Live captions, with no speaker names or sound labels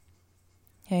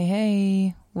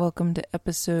Hey, welcome to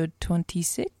episode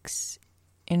 26,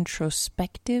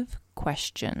 Introspective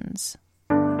Questions.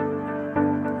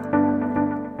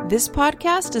 This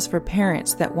podcast is for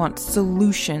parents that want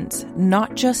solutions,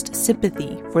 not just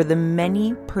sympathy, for the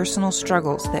many personal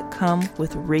struggles that come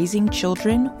with raising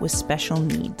children with special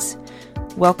needs.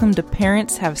 Welcome to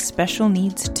Parents Have Special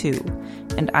Needs Too,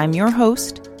 and I'm your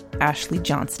host, Ashley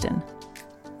Johnston.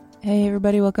 Hey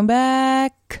everybody, welcome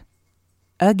back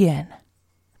again.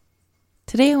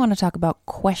 Today I want to talk about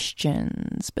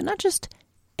questions, but not just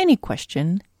any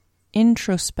question,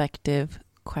 introspective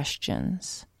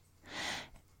questions.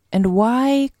 And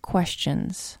why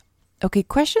questions? Okay,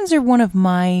 questions are one of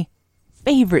my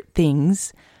favorite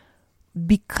things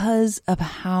because of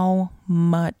how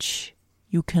much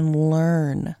you can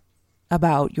learn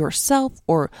about yourself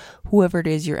or whoever it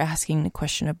is you're asking the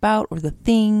question about or the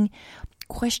thing.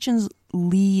 Questions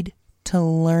lead to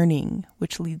learning,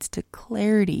 which leads to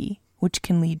clarity, which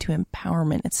can lead to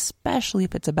empowerment, especially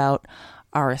if it's about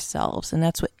ourselves. And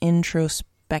that's what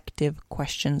introspective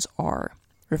questions are.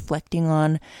 Reflecting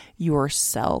on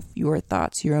yourself, your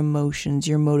thoughts, your emotions,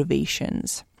 your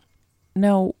motivations.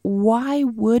 Now, why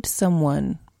would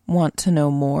someone want to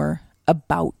know more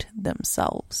about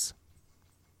themselves?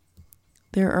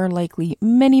 There are likely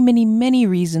many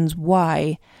reasons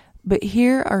why, but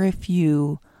here are a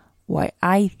few why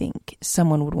I think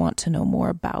someone would want to know more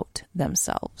about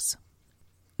themselves.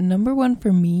 Number one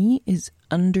for me is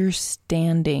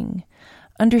understanding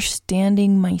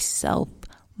myself,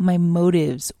 my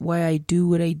motives, why I do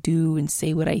what I do and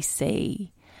say what I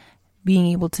say. Being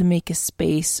able to make a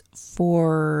space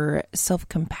for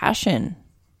self-compassion.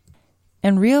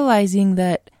 And realizing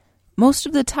that most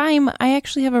of the time I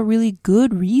actually have a really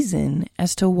good reason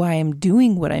as to why I'm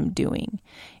doing what I'm doing.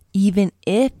 Even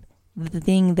if the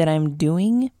thing that I'm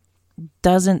doing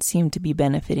doesn't seem to be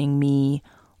benefiting me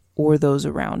or those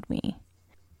around me.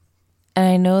 And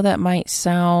I know that might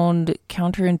sound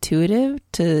counterintuitive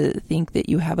to think that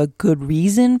you have a good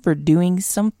reason for doing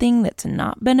something that's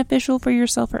not beneficial for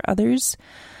yourself or others.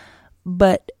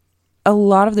 But a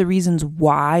lot of the reasons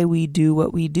why we do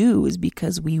what we do is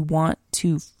because we want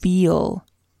to feel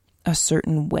a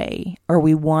certain way or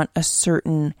we want a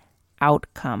certain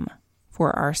outcome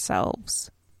for ourselves.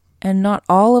 And not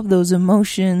all of those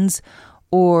emotions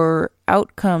or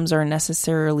outcomes are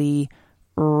necessarily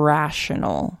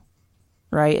rational.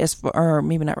 Right? Or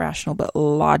maybe not rational, but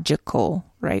logical,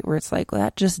 right? Where it's like, well,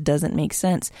 that just doesn't make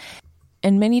sense.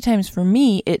 And many times for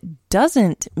me, it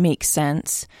doesn't make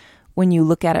sense when you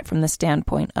look at it from the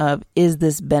standpoint of, is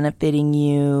this benefiting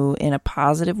you in a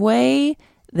positive way?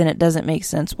 Then it doesn't make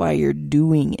sense why you're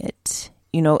doing it,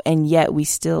 and yet we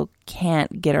still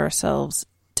can't get ourselves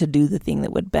to do the thing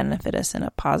that would benefit us in a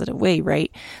positive way,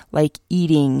 right? Like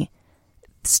eating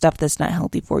stuff that's not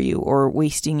healthy for you or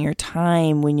wasting your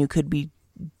time when you could be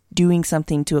doing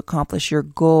something to accomplish your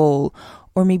goal,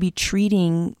 or maybe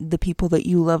treating the people that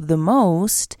you love the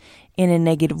most in a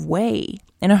negative way,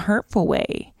 in a hurtful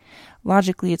way.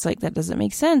 Logically, it's like, that doesn't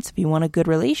make sense. If you want a good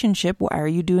relationship, why are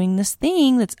you doing this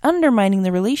thing that's undermining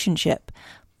the relationship?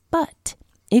 But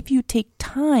if you take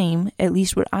time, at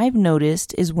least what I've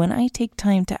noticed is when I take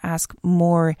time to ask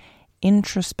more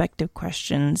introspective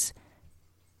questions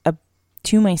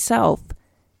to myself,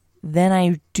 then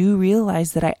I do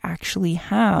realize that I actually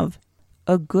have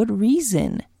a good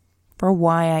reason for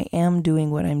why I am doing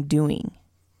what I'm doing.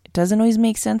 It doesn't always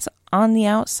make sense on the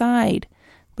outside,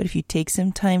 but if you take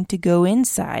some time to go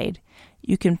inside,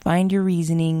 you can find your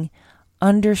reasoning,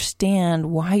 understand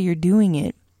why you're doing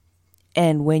it.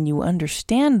 And when you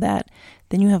understand that,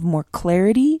 then you have more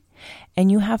clarity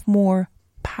and you have more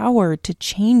power to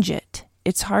change it.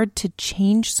 It's hard to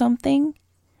change something,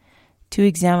 to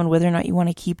examine whether or not you want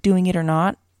to keep doing it or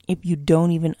not, if you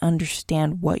don't even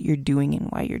understand what you're doing and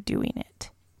why you're doing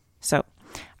it. So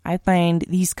I find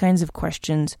these kinds of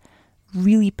questions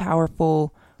really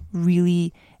powerful,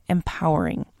 really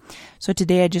empowering. So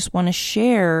today I just want to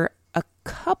share a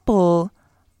couple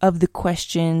of the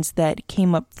questions that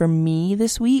came up for me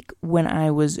this week when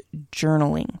I was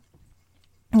journaling.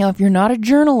 Now, if you're not a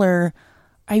journaler,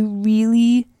 I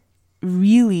really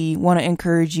want to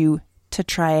encourage you to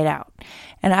try it out.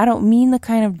 And I don't mean the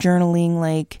kind of journaling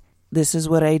like, this is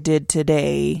what I did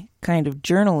today kind of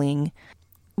journaling,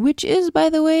 which is, by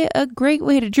the way, a great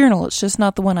way to journal. It's just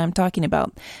not the one I'm talking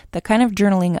about. The kind of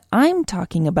journaling I'm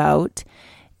talking about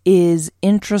is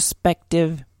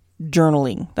introspective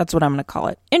journaling. That's what I'm going to call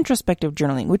it. Introspective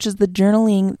journaling, which is the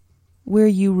journaling where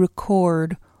you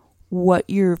record what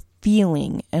you're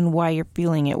feeling and why you're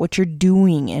feeling it, what you're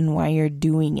doing and why you're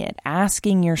doing it,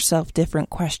 asking yourself different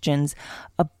questions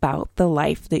about the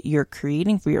life that you're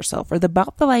creating for yourself or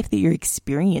about the life that you're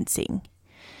experiencing.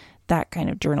 That kind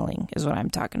of journaling is what I'm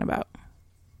talking about.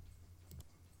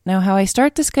 Now, how I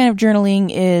start this kind of journaling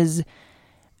is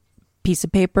piece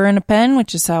of paper and a pen,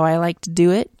 which is how I like to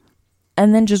do it,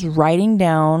 and then just writing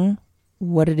down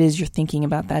what it is you're thinking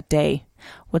about that day.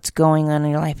 What's going on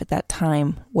in your life at that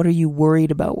time? What are you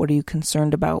worried about? What are you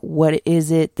concerned about? What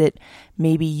is it that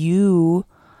maybe you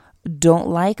don't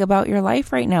like about your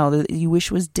life right now that you wish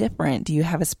was different? Do you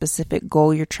have a specific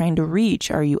goal you're trying to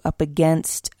reach? Are you up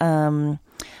against a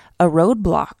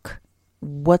roadblock?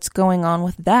 What's going on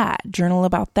with that? Journal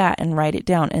about that and write it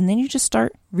down. And then you just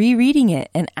start rereading it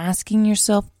and asking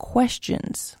yourself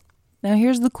questions. Now,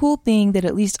 here's the cool thing that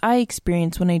at least I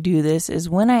experience when I do this is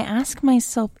when I ask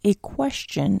myself a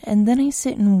question and then I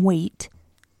sit and wait,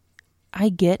 I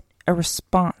get a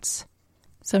response.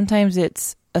 Sometimes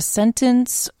it's a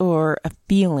sentence or a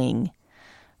feeling,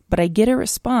 but I get a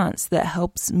response that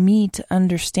helps me to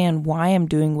understand why I'm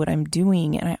doing what I'm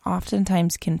doing. And I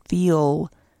oftentimes can feel,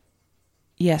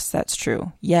 yes, that's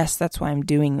true. Yes, that's why I'm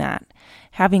doing that.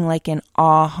 Having like an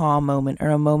aha moment or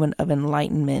a moment of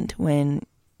enlightenment when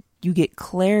you get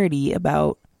clarity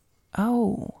about,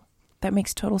 oh, that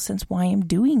makes total sense why I'm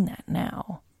doing that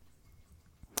now.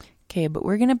 Okay, but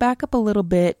we're going to back up a little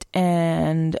bit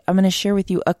and I'm going to share with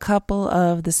you a couple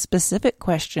of the specific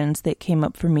questions that came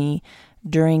up for me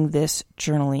during this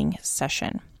journaling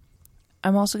session.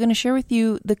 I'm also going to share with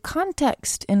you the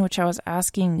context in which I was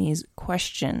asking these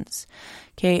questions.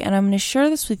 Okay, and I'm going to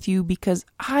share this with you because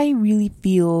I really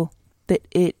feel that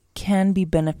it can be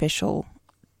beneficial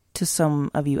to some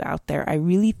of you out there. I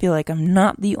really feel like I'm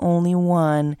not the only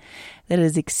one that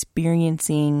is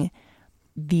experiencing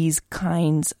these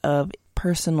kinds of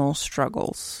personal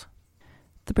struggles.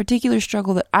 The particular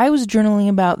struggle that I was journaling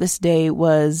about this day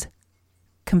was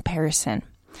comparison.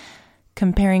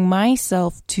 Comparing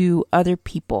myself to other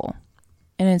people.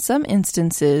 And in some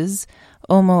instances,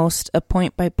 almost a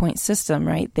point-by-point system,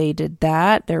 right? They did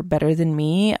that, they're better than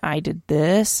me, I did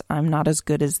this, I'm not as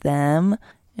good as them.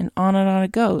 And on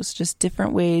it goes. Just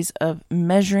different ways of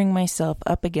measuring myself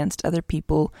up against other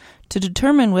people to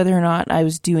determine whether or not I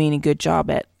was doing a good job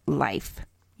at life.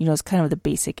 You know, it's kind of the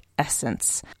basic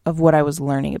essence of what I was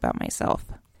learning about myself.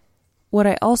 What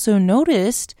I also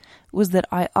noticed was that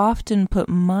I often put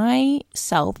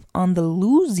myself on the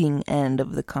losing end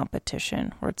of the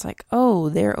competition, where it's like, oh,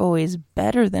 they're always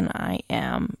better than I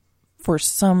am for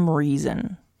some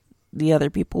reason. The other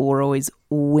people were always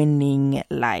winning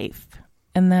life.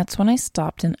 And that's when I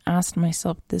stopped and asked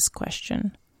myself this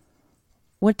question.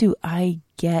 What do I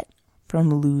get from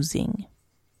losing?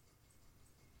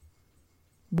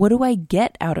 What do I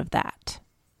get out of that?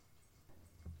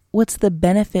 What's the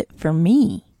benefit for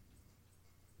me?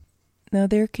 Now,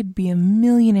 there could be a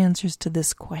million answers to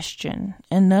this question,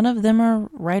 and none of them are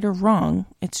right or wrong.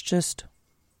 It's just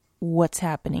what's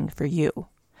happening for you.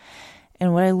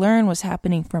 And what I learned was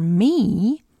happening for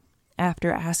me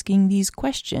after asking these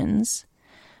questions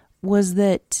was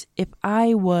that if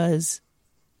I was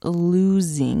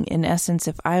losing, in essence,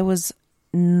 if I was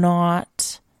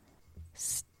not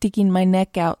sticking my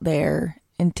neck out there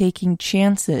and taking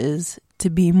chances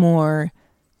to be more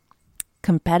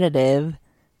competitive,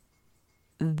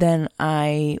 then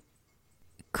I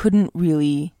couldn't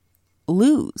really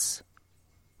lose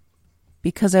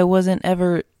because I wasn't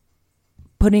ever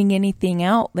putting anything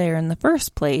out there in the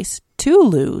first place to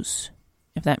lose,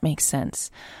 if that makes sense.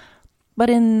 But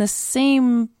in the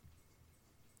same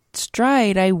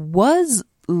stride, I was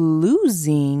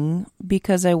losing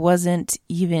because I wasn't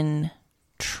even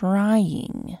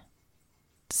trying.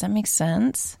 Does that make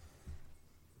sense?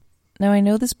 Now, I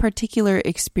know this particular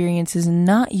experience is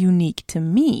not unique to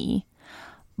me,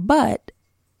 but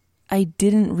I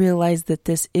didn't realize that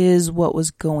this is what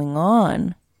was going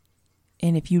on.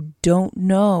 And if you don't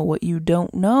know what you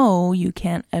don't know, you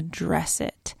can't address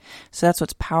it. So that's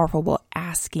what's powerful about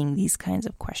asking these kinds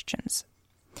of questions.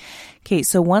 Okay,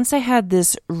 so once I had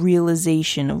this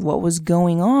realization of what was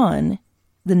going on,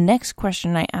 the next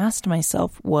question I asked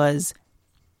myself was,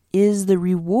 is the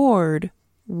reward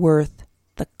worth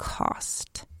the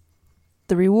cost?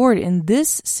 The reward in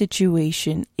this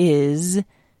situation is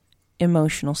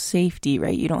emotional safety,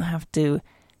 right? You don't have to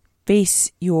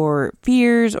face your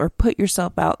fears or put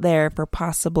yourself out there for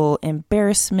possible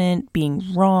embarrassment,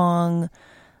 being wrong,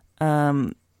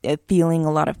 feeling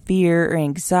a lot of fear or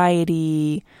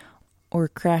anxiety, or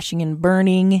crashing and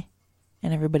burning,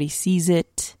 and everybody sees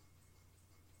it.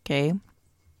 Okay?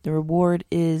 The reward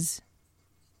is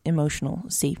emotional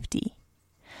safety.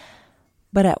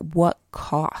 but at what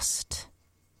cost?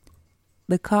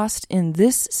 The cost in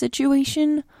this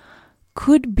situation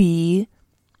could be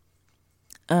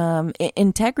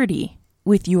integrity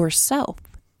with yourself.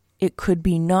 It could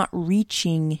be not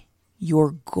reaching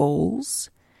your goals.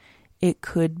 It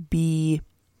could be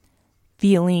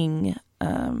feeling,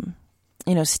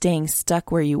 staying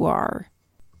stuck where you are.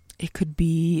 It could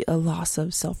be a loss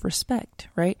of self-respect,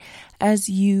 right? As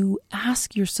you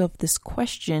ask yourself this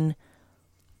question,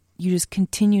 you just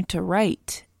continue to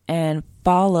write and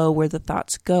follow where the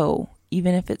thoughts go.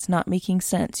 Even if it's not making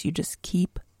sense, you just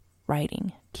keep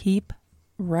writing,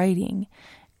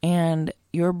 and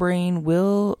your brain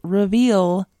will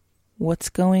reveal what's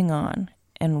going on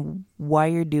and why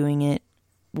you're doing it.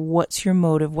 What's your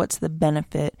motive? What's the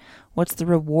benefit? What's the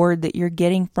reward that you're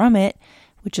getting from it,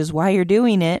 which is why you're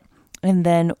doing it? And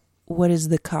then what is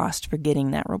the cost for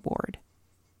getting that reward?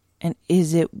 And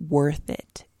is it worth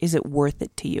it? Is it worth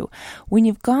it to you? When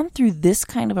you've gone through this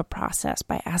kind of a process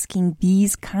by asking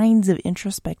these kinds of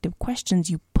introspective questions,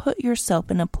 you put yourself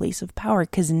in a place of power,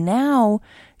 because now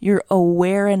you're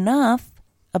aware enough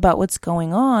about what's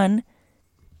going on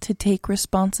to take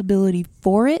responsibility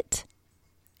for it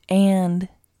and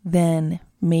then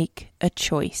make a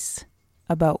choice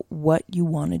about what you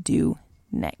want to do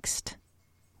next.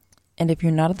 And if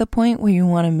you're not at the point where you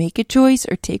want to make a choice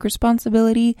or take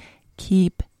responsibility,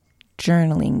 keep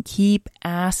journaling. Keep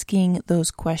asking those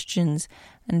questions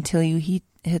until you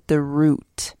hit the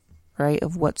root, right,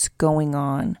 of what's going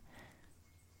on.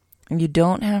 And you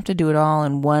don't have to do it all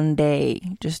in one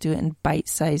day. Just do it in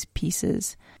bite-sized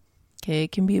pieces. Okay,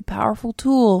 it can be a powerful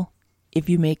tool if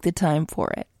you make the time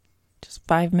for it. Just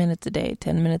 5 minutes a day,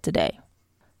 10 minutes a day.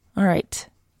 All right.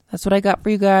 That's what I got for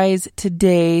you guys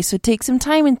today. So take some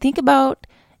time and think about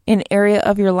an area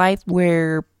of your life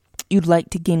where you'd like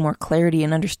to gain more clarity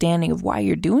and understanding of why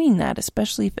you're doing that,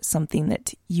 especially if it's something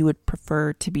that you would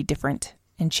prefer to be different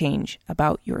and change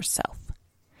about yourself.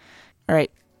 All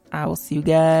right. I will see you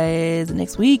guys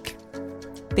next week.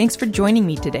 Thanks for joining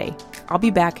me today. I'll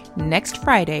be back next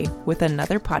Friday with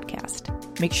another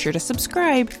podcast. Make sure to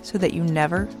subscribe so that you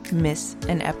never miss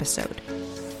an episode.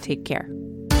 Take care.